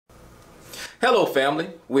Hello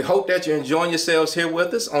family, we hope that you're enjoying yourselves here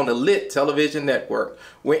with us on the Lit Television Network.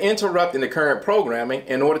 We're interrupting the current programming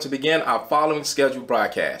in order to begin our following scheduled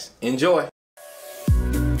broadcast. Enjoy!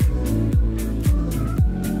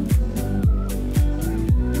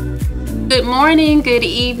 Good morning, good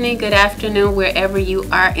evening, good afternoon, wherever you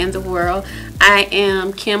are in the world. I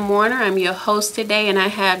am Kim Warner, I'm your host today, and I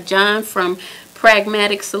have John from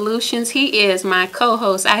Pragmatic Solutions. He is my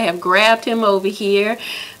co-host. I have grabbed him over here,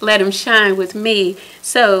 let him shine with me.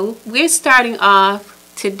 So we're starting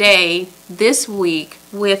off today, this week,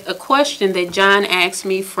 with a question that John asked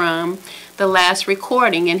me from the last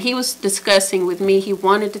recording, and he was discussing with me, he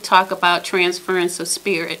wanted to talk about transference of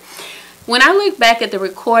spirit. When I look back at the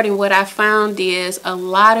recording, what I found is a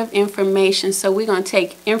lot of information. So we're going to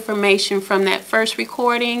take information from that first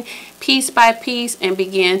recording, piece by piece, and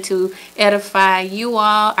begin to edify you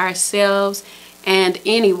all, ourselves, and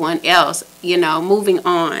anyone else, moving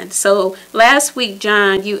on. So last week,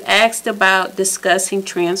 John, you asked about discussing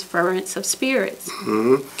transference of spirits.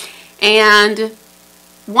 And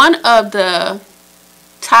one of the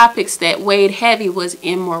topics that weighed heavy was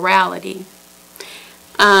immorality.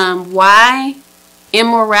 Why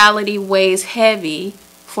immorality weighs heavy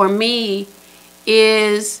for me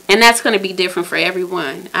is, and that's going to be different for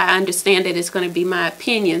everyone. I understand that it's going to be my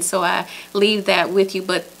opinion, so I leave that with you,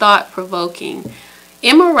 but thought-provoking.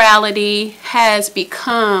 Immorality has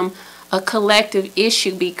become a collective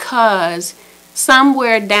issue because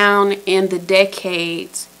somewhere down in the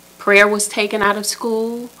decades, prayer was taken out of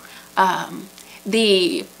school.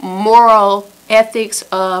 The moral ethics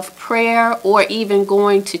of prayer or even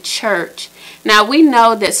going to church. Now we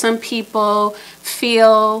know that some people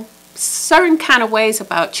feel certain kind of ways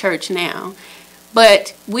about church now,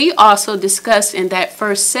 but we also discussed in that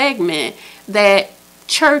first segment that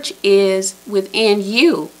church is within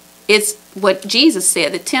you. It's what Jesus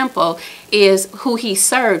said, the temple is who he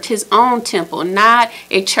served, his own temple, not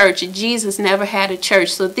a church. Jesus never had a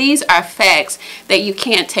church. So these are facts that you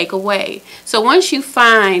can't take away. So once you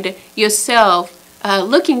find yourself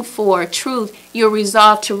looking for truth, you're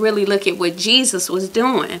resolved to really look at what Jesus was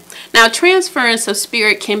doing. Now, transference of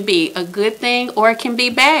spirit can be a good thing or it can be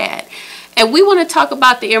bad. And we want to talk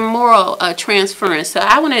about the immoral transference. So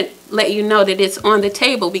I want to let you know that it's on the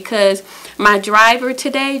table because my driver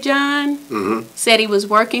today, John, said he was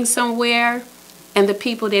working somewhere and the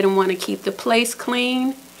people didn't want to keep the place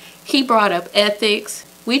clean. He brought up ethics.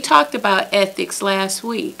 We talked about ethics last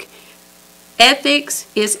week. Ethics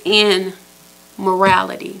is in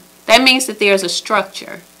morality. That means that there's a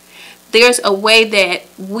structure. There's a way that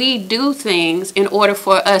we do things in order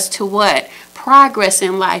for us to what? Progress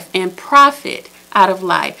in life and profit out of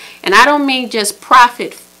life. And I don't mean just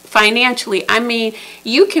profit financially. I mean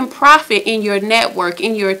you can profit in your network,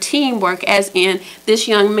 in your teamwork, as in this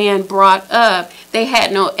young man brought up. They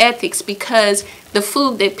had no ethics because the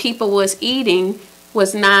food that people was eating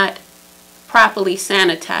was not properly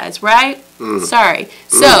sanitized, right? Sorry.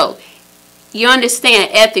 So you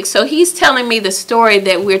understand ethics. So he's telling me the story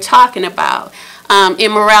that we're talking about.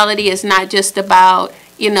 Immorality is not just about,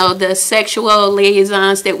 the sexual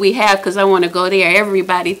liaisons that we have, because I want to go there.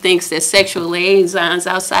 Everybody thinks that sexual liaisons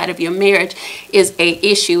outside of your marriage is an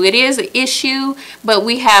issue. It is an issue, but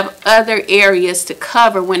we have other areas to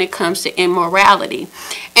cover when it comes to immorality.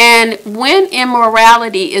 And when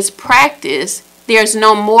immorality is practiced, there's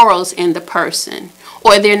no morals in the person,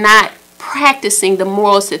 or they're not practicing the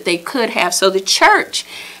morals that they could have. So the church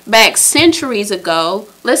back centuries ago,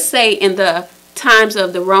 let's say in the times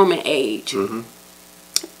of the Roman age,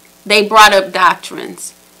 they brought up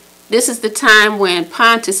doctrines. This is the time when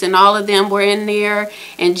Pontius and all of them were in there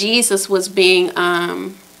and Jesus was being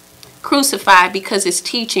crucified because his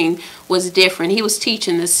teaching was different. He was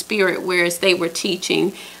teaching the spirit, whereas they were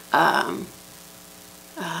teaching more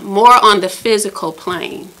on the physical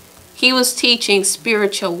plane. He was teaching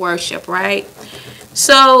spiritual worship, right?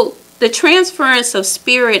 So the transference of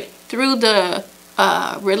spirit through the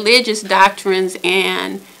religious doctrines,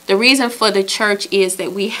 and the reason for the church is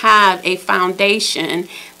that we have a foundation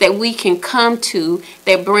that we can come to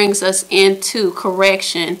that brings us into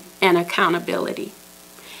correction and accountability.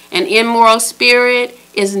 An immoral spirit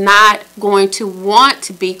is not going to want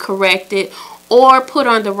to be corrected or put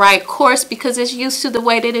on the right course because it's used to the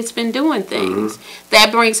way that it's been doing things.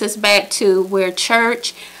 That brings us back to where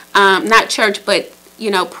church, not church, but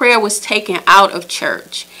prayer was taken out of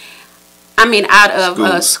church. I mean, out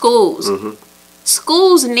of schools.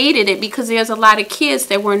 Schools needed it because there's a lot of kids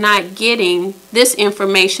that were not getting this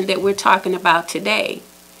information that we're talking about today.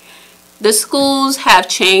 The schools have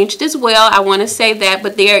changed as well. I want to say that,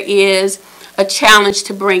 but there is a challenge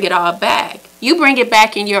to bring it all back. You bring it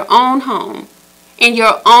back in your own home, in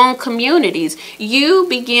your own communities. You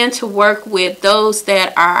begin to work with those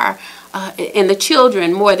that are and the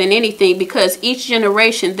children more than anything, because each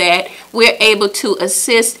generation that we're able to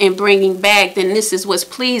assist in bringing back, then this is what's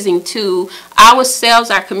pleasing to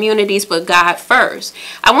ourselves, our communities, but God first.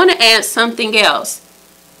 I want to add something else.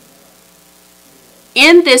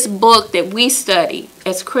 In this book that we study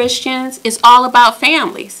as Christians, it's all about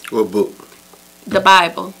families. What book? The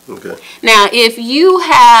Bible. Okay. Now, if you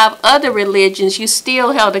have other religions, you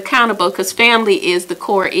still held accountable, because family is the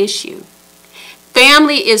core issue.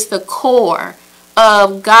 Family is the core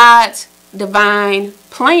of God's divine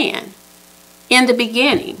plan. In the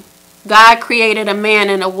beginning, God created a man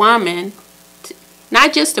and a woman,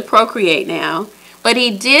 not just to procreate now, but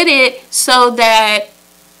he did it so that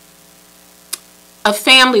a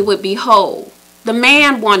family would be whole. The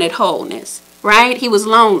man wanted wholeness, right? He was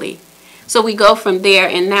lonely. So we go from there,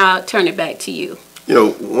 and now I'll turn it back to you. You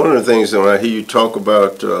know, one of the things when I hear you talk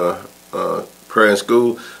about prayer in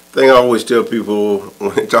school, thing I always tell people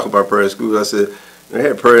when they talk about prayer in school, I said, they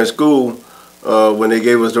had prayer in school when they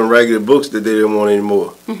gave us them regular books that they didn't want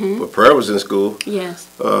anymore. But prayer was in school.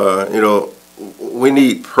 Yes. You know, we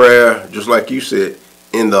need prayer, just like you said,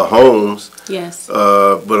 in the homes. Yes.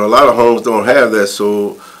 But a lot of homes don't have that,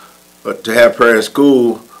 so to have prayer in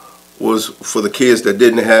school was for the kids that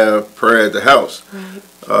didn't have prayer at the house. Right.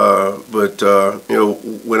 But you know,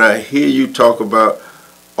 when I hear you talk about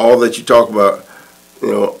all that you talk about,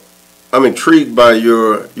 you know, I'm intrigued by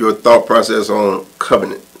your thought process on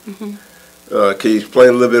covenant. Can you explain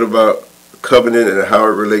a little bit about covenant and how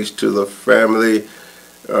it relates to the family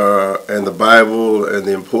and the Bible and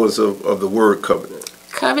the importance of the word covenant?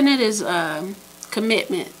 Covenant is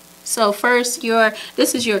commitment. So first,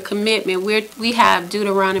 this is your commitment. We have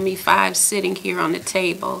Deuteronomy 5 sitting here on the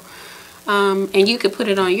table, and you could put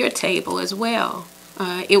it on your table as well.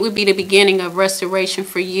 It would be the beginning of restoration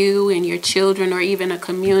for you and your children, or even a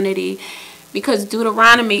community, because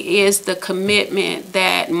Deuteronomy is the commitment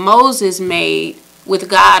that Moses made with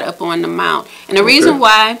God up on the mount. And the reason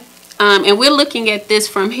why, and we're looking at this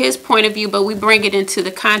from his point of view, but we bring it into the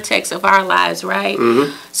context of our lives, right?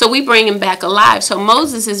 So we bring him back alive. So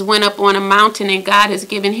Moses went up on a mountain, and God has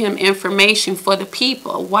given him information for the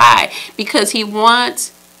people. Why? Because he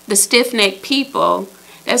wants the stiff-necked people,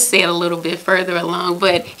 let's say it a little bit further along,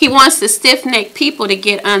 but he wants the stiff-necked people to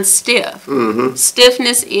get unstiff.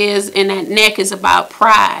 Stiffness is, and that neck is about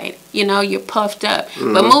pride. You know, you're puffed up.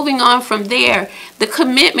 But moving on from there, the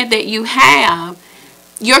commitment that you have,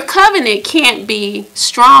 your covenant can't be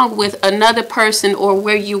strong with another person or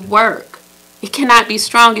where you work. It cannot be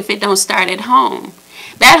strong if it don't start at home.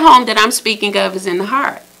 That home that I'm speaking of is in the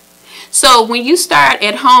heart. So when you start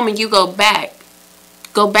at home and you go back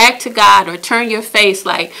to God, or turn your face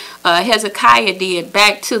like Hezekiah did,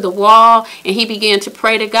 back to the wall, and he began to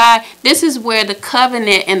pray to God. This is where the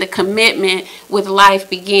covenant and the commitment with life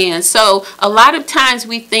begins. So a lot of times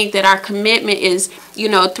we think that our commitment is, you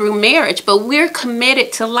know, through marriage, but we're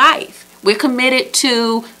committed to life. We're committed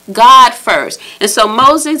to God first. And so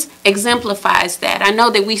Moses exemplifies that. I know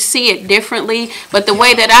that we see it differently, but the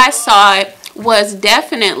way that I saw it was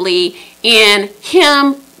definitely in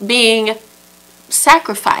him being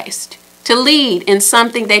sacrificed to lead in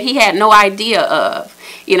something that he had no idea of.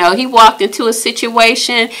 You know, he walked into a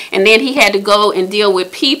situation, and then he had to go and deal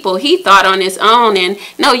with people he thought on his own. And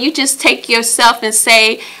no, you just take yourself and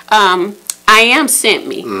say, I am sent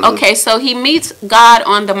me. Okay, so he meets God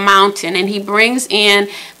on the mountain, and he brings in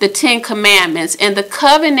the 10 Commandments. And the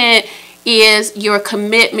covenant is your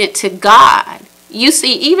commitment to God. You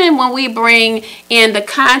see, even when we bring in the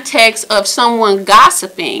context of someone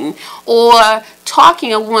gossiping or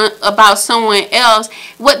talking about someone else,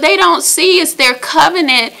 what they don't see is their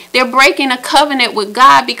covenant. They're breaking a covenant with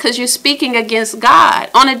God because you're speaking against God.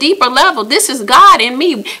 On a deeper level, this is God and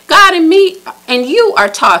me. God and me and you are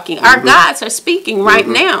talking. Our gods are speaking right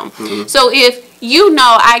now. So if you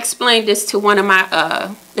know, I explained this to one of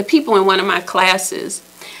my the people in one of my classes.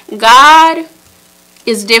 God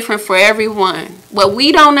is different for everyone. What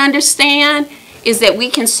we don't understand is that we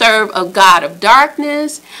can serve a God of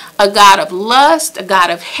darkness, a God of lust, a God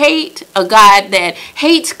of hate, a God that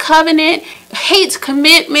hates covenant, hates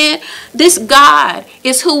commitment. This God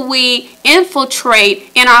is who we infiltrate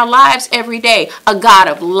in our lives every day. A God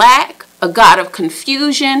of lack, a God of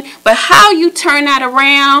confusion. But how you turn that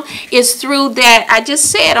around is through that I just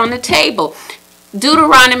said on the table.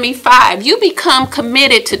 Deuteronomy 5, you become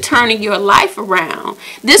committed to turning your life around.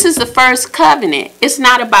 This is the first covenant. It's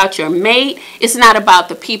not about your mate. It's not about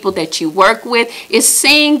the people that you work with. It's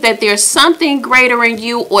seeing that there's something greater in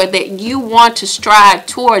you, or that you want to strive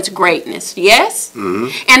towards greatness. Yes? Mm-hmm.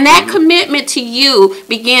 And that commitment to you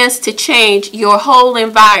begins to change your whole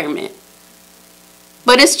environment.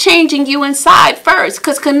 But it's changing you inside first,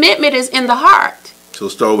 because commitment is in the heart. So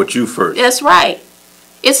start with you first. That's right.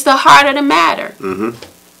 It's the heart of the matter. Mm-hmm.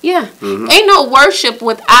 Yeah. Mm-hmm. Ain't no worship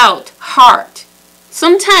without heart.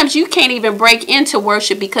 Sometimes you can't even break into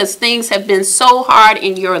worship because things have been so hard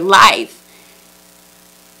in your life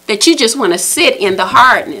that you just want to sit in the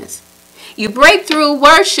hardness. You break through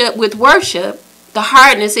worship with worship, the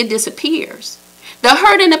hardness, it disappears. The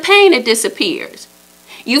hurt and the pain, it disappears.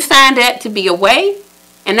 You find that to be a way,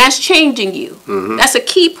 and that's changing you. Mm-hmm. That's a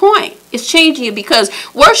key point. It's changing you because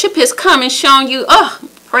worship has come and shown you, oh,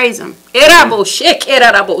 praise him.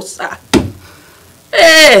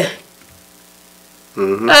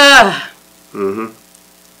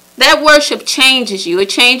 That worship changes you. It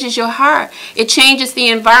changes your heart. It changes the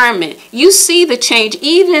environment. You see the change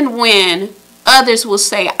even when others will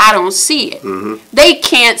say, I don't see it. Mm-hmm. They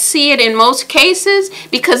can't see it in most cases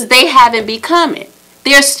because they haven't become it.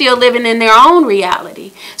 They're still living in their own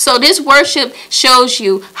reality. So this worship shows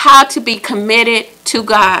you how to be committed to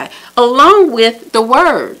God, along with the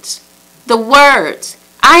words. The words.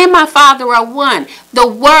 I and my Father are one. The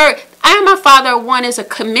word, I and my Father are one, is a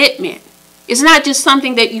commitment. It's not just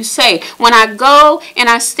something that you say. When I go and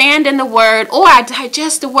I stand in the word, or I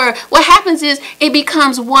digest the word, what happens is it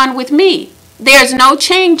becomes one with me. There's no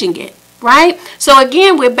changing it. Right? So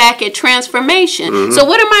again, we're back at transformation. Mm-hmm. So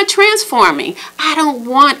what am I transforming? I don't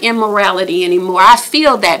want immorality anymore. I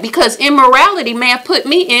feel that because immorality may have put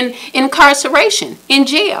me in incarceration, in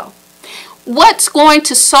jail. What's going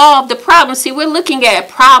to solve the problem? See, we're looking at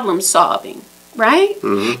problem solving, right?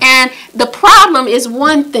 Mm-hmm. And the problem is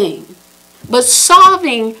one thing, but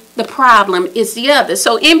solving the problem is the other.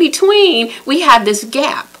 So in between, we have this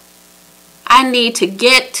gap. I need to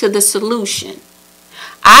get to the solution.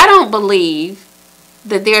 I don't believe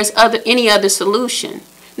that there's any other solution.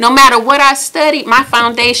 No matter what I study, my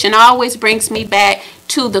foundation always brings me back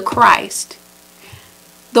to the Christ.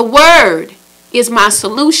 The Word is my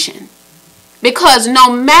solution. Because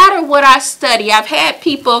no matter what I study, I've had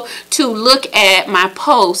people to look at my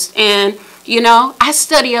posts, and, you know, I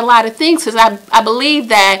study a lot of things because I believe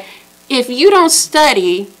that if you don't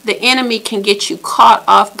study, the enemy can get you caught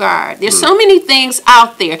off guard. There's so many things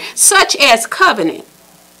out there, such as covenant.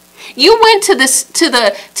 You went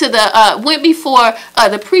went before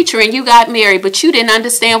the preacher and you got married, but you didn't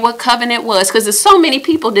understand what covenant was, because there's so many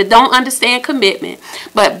people that don't understand commitment.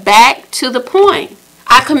 But back to the point,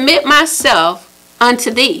 I commit myself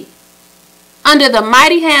unto thee, under the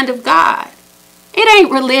mighty hand of God. It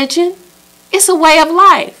ain't religion. It's a way of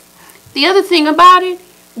life. The other thing about it,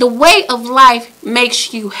 the way of life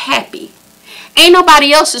makes you happy. Ain't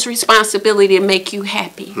nobody else's responsibility to make you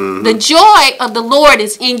happy. Mm-hmm. The joy of the Lord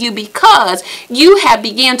is in you because you have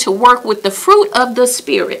begun to work with the fruit of the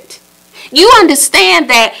Spirit. You understand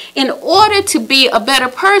that in order to be a better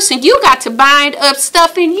person, you got to bind up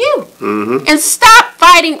stuff in you. Mm-hmm. And stop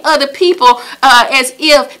fighting other people as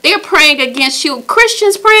if they're praying against you.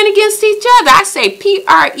 Christians praying against each other. I say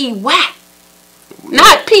P-R-E-Y,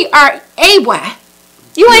 not P-R-A-Y.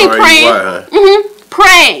 You ain't praying. Mm-hmm.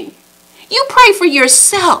 Praying. You pray for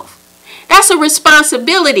yourself. That's a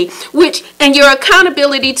responsibility, and your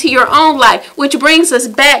accountability to your own life, which brings us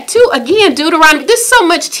back to, again, Deuteronomy. There's so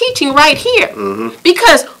much teaching right here. Mm-hmm.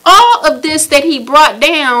 Because all of this that he brought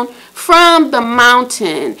down from the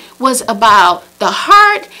mountain was about the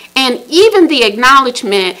heart, and even the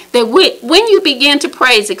acknowledgement that when you begin to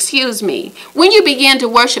praise, when you begin to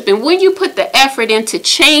worship, and when you put the effort into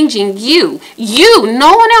changing no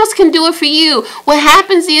one else can do it for you. What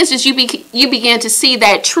happens is you begin to see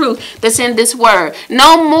that truth that's in this word.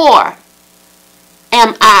 No more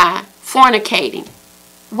am I fornicating.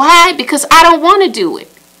 Why? Because I don't want to do it.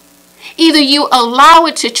 Either you allow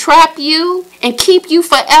it to trap you and keep you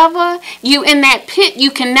forever, you in that pit you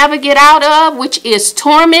can never get out of, which is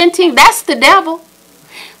tormenting. That's the devil.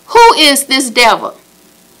 Who is this devil?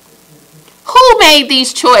 Who made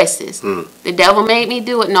these choices? The devil made me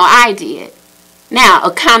do it. No, I did. Now,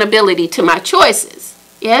 accountability to my choices.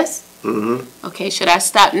 Yes? Mm-hmm. Okay, should I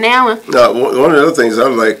stop now? No, one of the other things I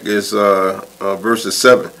like is verses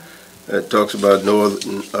 7. It talks about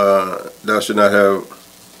thou should not have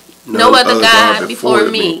no other God before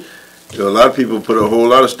me. You know, a lot of people put a whole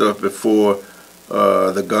lot of stuff before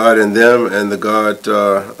the God in them and the God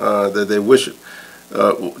that they worship.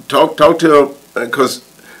 Talk to because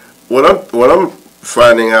what I'm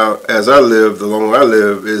finding out as I live, the longer I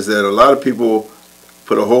live, is that a lot of people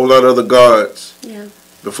put a whole lot of other gods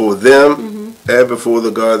before them and before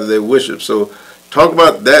the God that they worship. So talk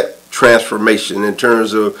about that transformation in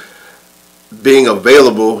terms of being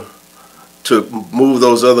available to move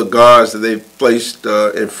those other gods that they've placed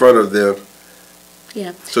in front of them,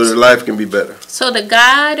 so their life can be better. So the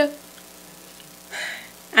God,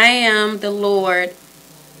 I am the Lord,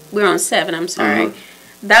 we're on 7, I'm sorry.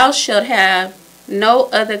 Thou shalt have no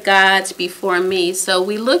other gods before me. So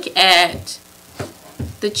we look at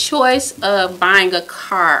the choice of buying a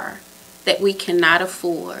car that we cannot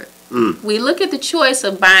afford. We look at the choice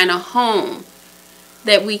of buying a home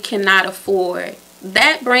that we cannot afford.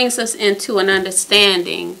 That brings us into an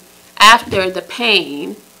understanding after the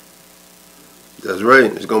pain. That's right.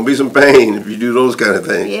 There's going to be some pain if you do those kind of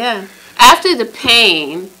things. Yeah. After the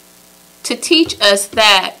pain, to teach us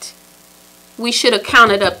that we should have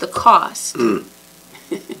counted up the cost.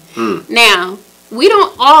 Now, we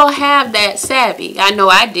don't all have that savvy. I know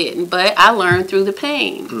I didn't, but I learned through the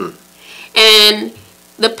pain. And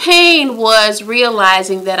the pain was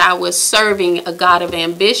realizing that I was serving a God of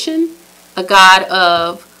ambition, a God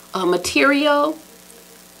of material.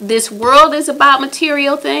 This world is about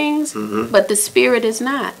material things, but the spirit is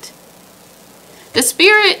not. The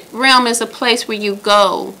spirit realm is a place where you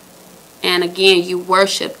go, and again, you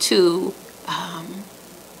worship to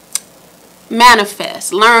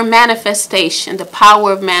manifest, learn manifestation, the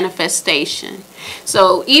power of manifestation.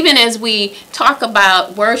 So even as we talk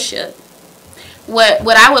about worship,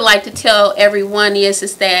 what I would like to tell everyone is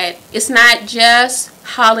that it's not just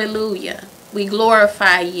hallelujah, we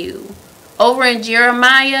glorify you. Over in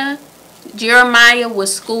Jeremiah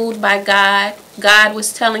was schooled by God. God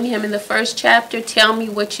was telling him in the 1st chapter, tell me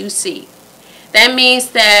what you see. That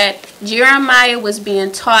means that Jeremiah was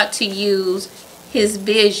being taught to use his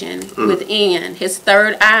vision within, his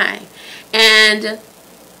third eye. And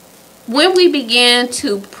when we begin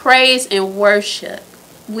to praise and worship,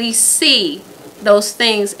 we see those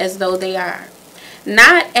things as though they are,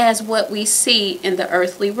 not as what we see in the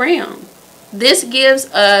earthly realm. This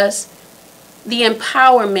gives us the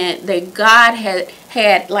empowerment that God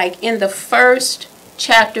had like in the 1st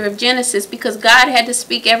chapter of Genesis, because God had to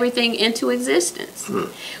speak everything into existence.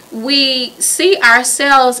 We see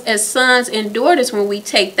ourselves as sons and daughters when we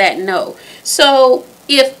take that note. So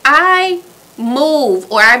if I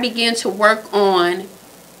move or I begin to work on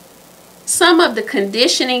some of the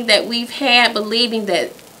conditioning that we've had, believing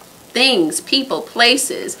that things, people,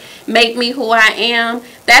 places make me who I am,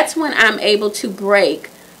 that's when I'm able to break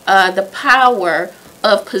the power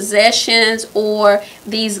of possessions or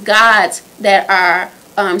these gods that are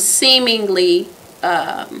seemingly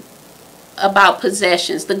about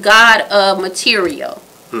possessions, the God of material.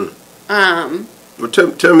 Well,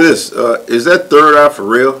 tell me this, is that third eye for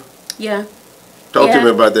real? Yeah. Talk to me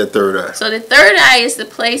about that third eye. So the third eye is the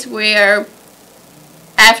place where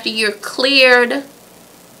after you're cleared,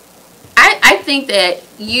 I think that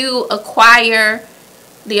you acquire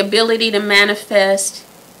the ability to manifest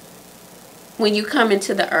when you come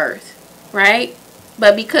into the earth, right?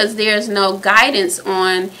 But because there's no guidance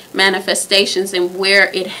on manifestations and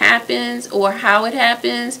where it happens or how it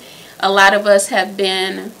happens, a lot of us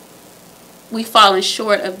we've fallen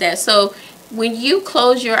short of that. So when you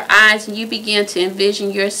close your eyes and you begin to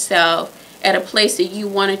envision yourself at a place that you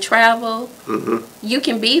want to travel, you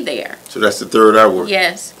can be there. So that's the third eye work.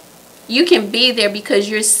 Yes. You can be there because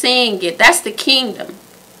you're seeing it. That's the kingdom.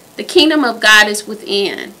 The kingdom of God is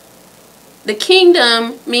within. The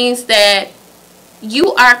kingdom means that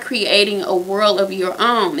you are creating a world of your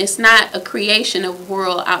own. It's not a creation of a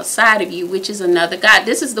world outside of you, which is another God.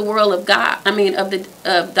 This is the world of God. I mean,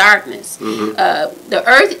 of darkness. The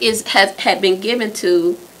earth had been given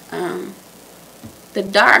to the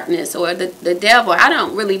darkness or the devil. I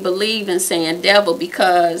don't really believe in saying devil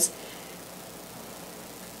because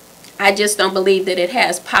I just don't believe that it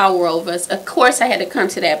has power over us. Of course, I had to come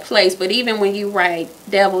to that place, but even when you write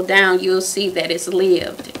devil down, you'll see that it's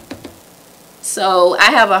lived. So I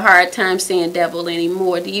have a hard time saying devil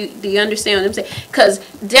anymore. Do you understand what I'm saying? Because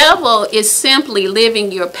devil is simply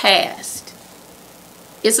living your past.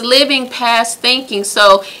 It's living past thinking.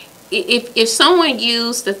 So if someone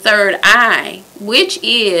used the third eye, which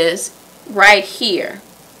is right here.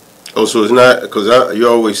 Oh, so it's not, because you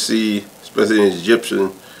always see, especially in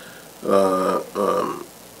Egyptian,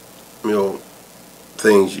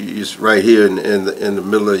 things, it's right here in the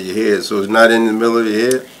middle of your head. So it's not in the middle of your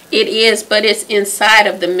head? It is, but it's inside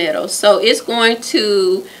of the middle. So it's going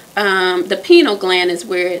to, the pineal gland is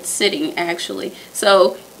where it's sitting actually.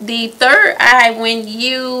 So the third eye, when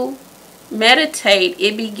you meditate,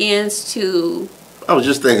 it begins to... I was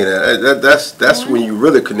just thinking that's when you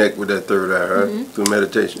really connect with that third eye, right? Through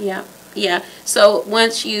meditation. Yeah, yeah. So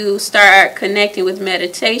once you start connecting with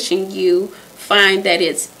meditation, you find that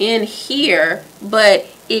it's in here, but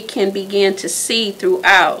it can begin to see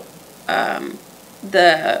throughout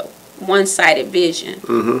the one-sided vision.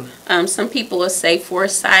 Some people will say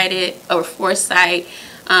foresighted or foresight,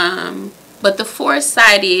 but the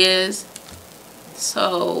foresight is,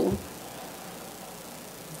 so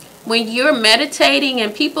when you're meditating,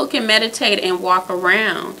 and people can meditate and walk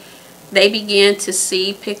around, they begin to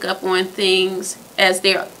see, pick up on things as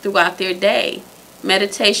they're throughout their day.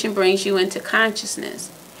 Meditation brings you into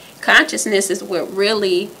consciousness. Consciousness is what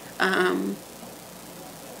really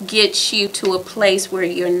gets you to a place where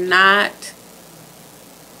you're not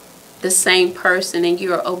the same person and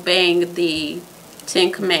you're obeying the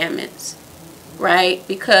 10 Commandments, right?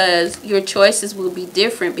 Because your choices will be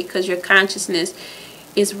different because your consciousness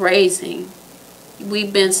is raising.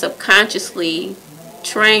 We've been subconsciously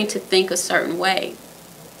trained to think a certain way.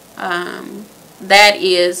 That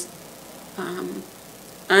is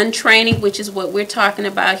untraining, which is what we're talking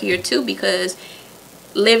about here too, because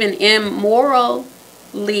living immorally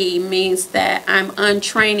means that I'm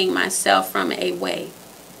untraining myself from a way.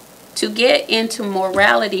 To get into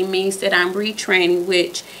morality means that I'm retraining,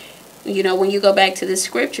 which, you know, when you go back to the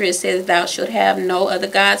scripture, it says, thou shalt have no other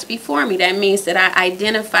gods before me. That means that I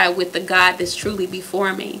identify with the God that's truly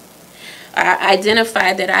before me. I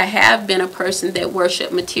identify that I have been a person that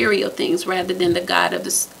worshiped material things rather than the God of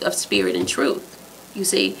spirit and truth. You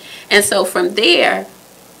see? And so from there,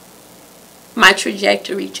 my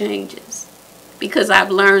trajectory changes because I've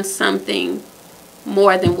learned something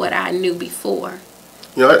more than what I knew before.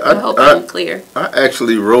 You know, I hope I'm clear. I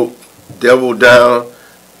actually wrote devil down,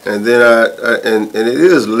 and then and it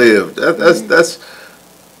is lived. That's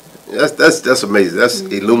amazing. That's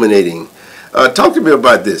illuminating. Talk to me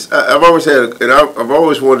about this. I've always had, and I've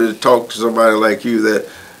always wanted to talk to somebody like you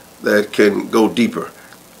that can go deeper.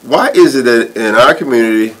 Why is it that in our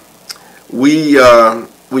community we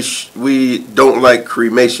don't like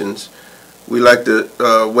cremations? We like to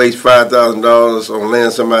waste $5,000 on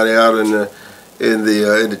laying somebody out in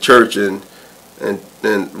the church, and you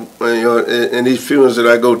know, and these funerals that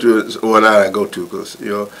I go to, or not I go to, because you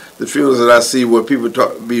know the funerals that I see where people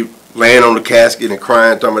be laying on the casket and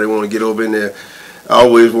crying, talking about they want to get over in there. I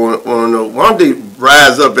always want to know, why don't they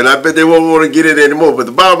rise up? And I bet they won't want to get in anymore. But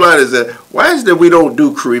the bottom line is that, why is it that we don't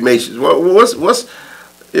do cremations? What's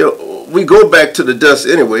you know, we go back to the dust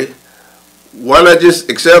anyway. Why not just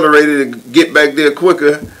accelerate it and get back there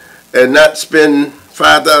quicker and not spend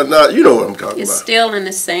 $5,000? You know what I'm talking about. It's still in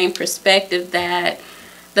the same perspective that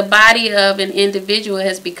the body of an individual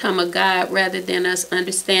has become a god rather than us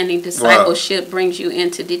understanding discipleship brings you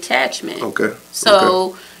into detachment. Okay.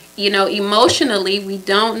 So, you know, emotionally, we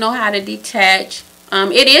don't know how to detach.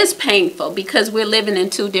 It is painful because we're living in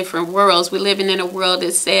two different worlds. We're living in a world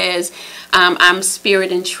that says, I'm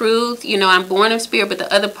spirit and truth. You know, I'm born of spirit. But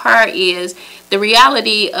the other part is the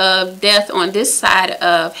reality of death on this side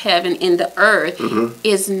of heaven in the earth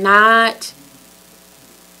is not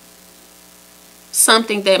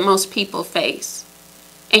something that most people face.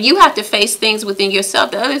 And you have to face things within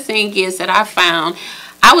yourself. The other thing is that I found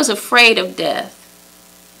I was afraid of death.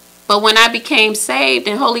 But when I became saved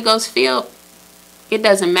and Holy Ghost filled, it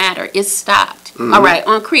doesn't matter. It stopped. All right.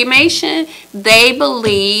 On cremation, they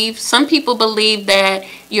believe, some people believe that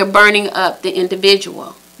you're burning up the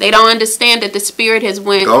individual. They don't understand that the spirit has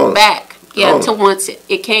went back to whence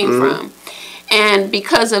it came from. And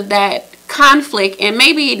because of that conflict and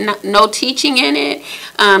maybe no teaching in it,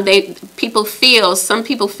 some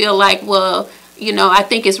people feel like, well, you know, I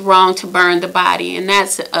think it's wrong to burn the body, and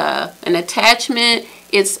that's an attachment.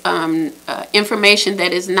 It's information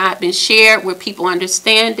that has not been shared where people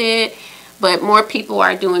understand it, but more people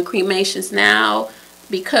are doing cremations now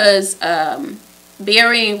because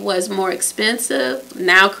burying was more expensive.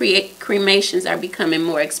 Now cremations are becoming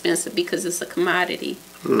more expensive because it's a commodity.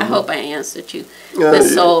 I hope I answered you. But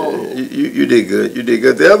so you did good. You did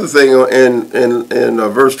good. The other thing in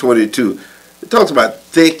verse 22, it talks about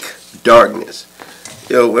thick darkness.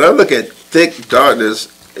 You know, when I look at thick darkness,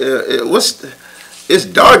 it's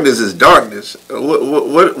darkness is darkness.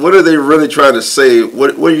 What are they really trying to say?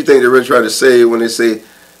 What do you think they're really trying to say when they say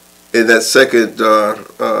in that second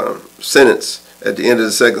sentence, at the end of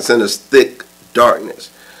the second sentence, thick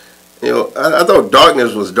darkness? You know, I thought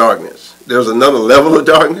darkness was darkness. there's another level of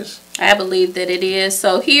darkness? I believe that it is.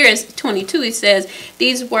 So here is 22. It says,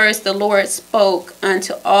 "These words the Lord spoke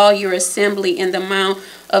unto all your assembly in the mount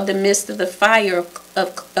of the midst of the fire of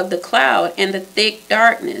the cloud and the thick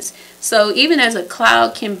darkness." So even as a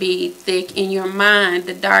cloud can be thick in your mind,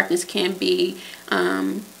 the darkness can be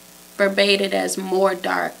verbated as more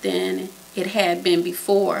dark than it had been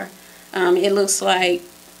before. It looks like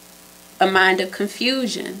a mind of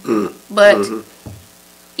confusion. But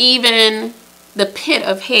even the pit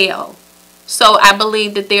of hell. So I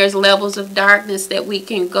believe that there's levels of darkness that we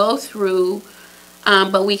can go through,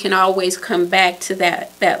 but we can always come back to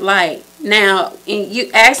that light. Now, in you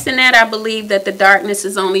asking that, I believe that the darkness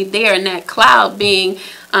is only there in that cloud being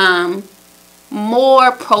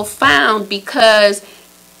more profound, because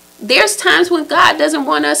there's times when God doesn't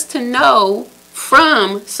want us to know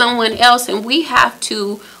from someone else, and we have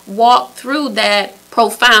to walk through that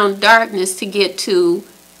profound darkness to get to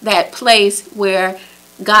that place where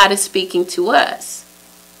God is speaking to us.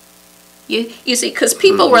 You see, because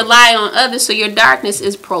people rely on others, so your darkness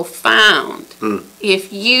is profound.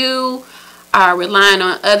 If you are relying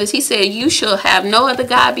on others, he said, "You shall have no other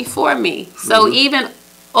God before me." So even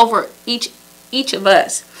over each of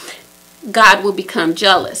us, God will become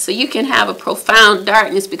jealous. So you can have a profound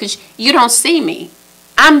darkness because you don't see me.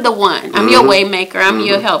 I'm the one. I'm your way maker. I'm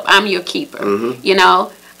your help. I'm your keeper. You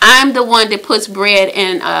know, I'm the one that puts bread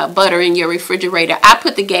and butter in your refrigerator. I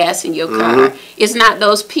put the gas in your car. It's not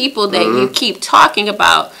those people that you keep talking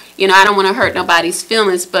about. You know, I don't want to hurt nobody's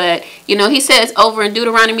feelings, but, you know, he says over in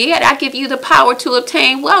Deuteronomy 8, "I give you the power to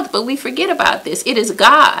obtain wealth," but we forget about this. It is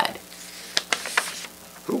God.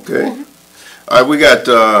 Okay. All right, we got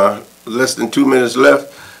less than 2 minutes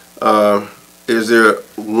left. Is there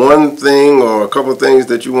one thing or a couple of things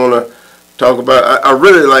that you want to talk about? I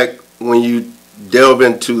really like when you delve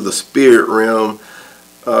into the spirit realm,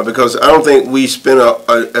 because I don't think we spend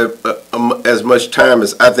as much time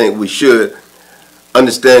as I think we should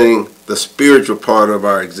understanding the spiritual part of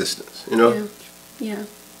our existence, you know? Yeah.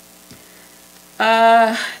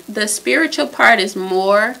 The spiritual part is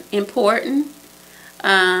more important.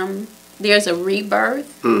 There's a rebirth.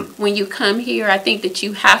 When you come here, I think that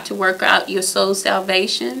you have to work out your soul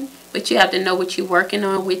salvation, but you have to know what you're working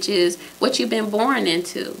on, which is what you've been born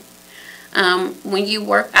into. When you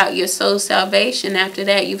work out your soul salvation, after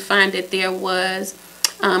that you find that there was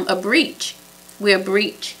a breach. We're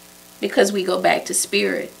breached because we go back to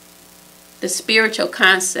spirit, the spiritual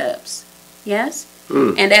concepts. Yes?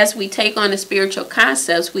 And as we take on the spiritual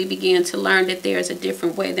concepts, we begin to learn that there's a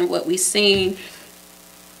different way than what we've seen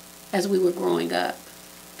as we were growing up.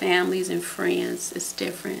 Families and friends, it's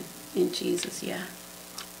different in Jesus. Yeah.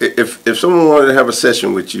 If someone wanted to have a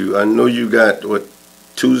session with you, I know you got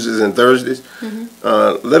Tuesdays and Thursdays.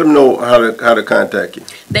 Let them know how to contact you.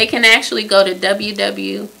 They can actually go to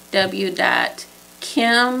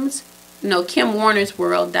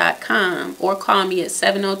www.kimwarnersworld.com or call me at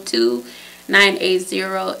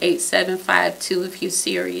 702-980-8752 if you're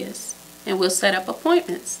serious, and we'll set up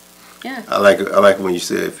appointments. Yeah. I like it when you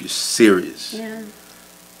say if you're serious. Yeah.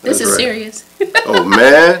 This is serious. Oh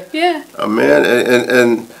man. Yeah. Oh man,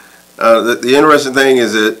 and the interesting thing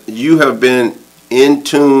is that you have been in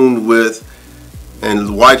tune with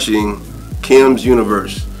and watching Kim's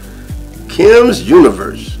Universe. Kim's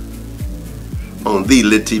Universe on the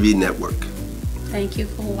Lit TV network. Thank you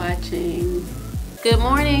for watching. Good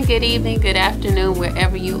morning, good evening, good afternoon,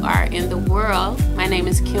 wherever you are in the world. My name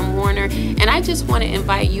is Kim Warner, and I just want to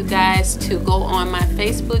invite you guys to go on my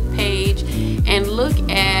Facebook page and look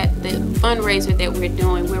at the fundraiser that we're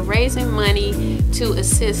doing. We're raising money to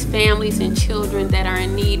assist families and children that are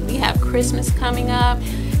in need. We have Christmas coming up,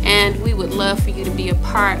 and we would love for you to be a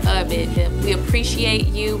part of it. We appreciate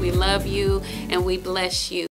you, we love you, and we bless you.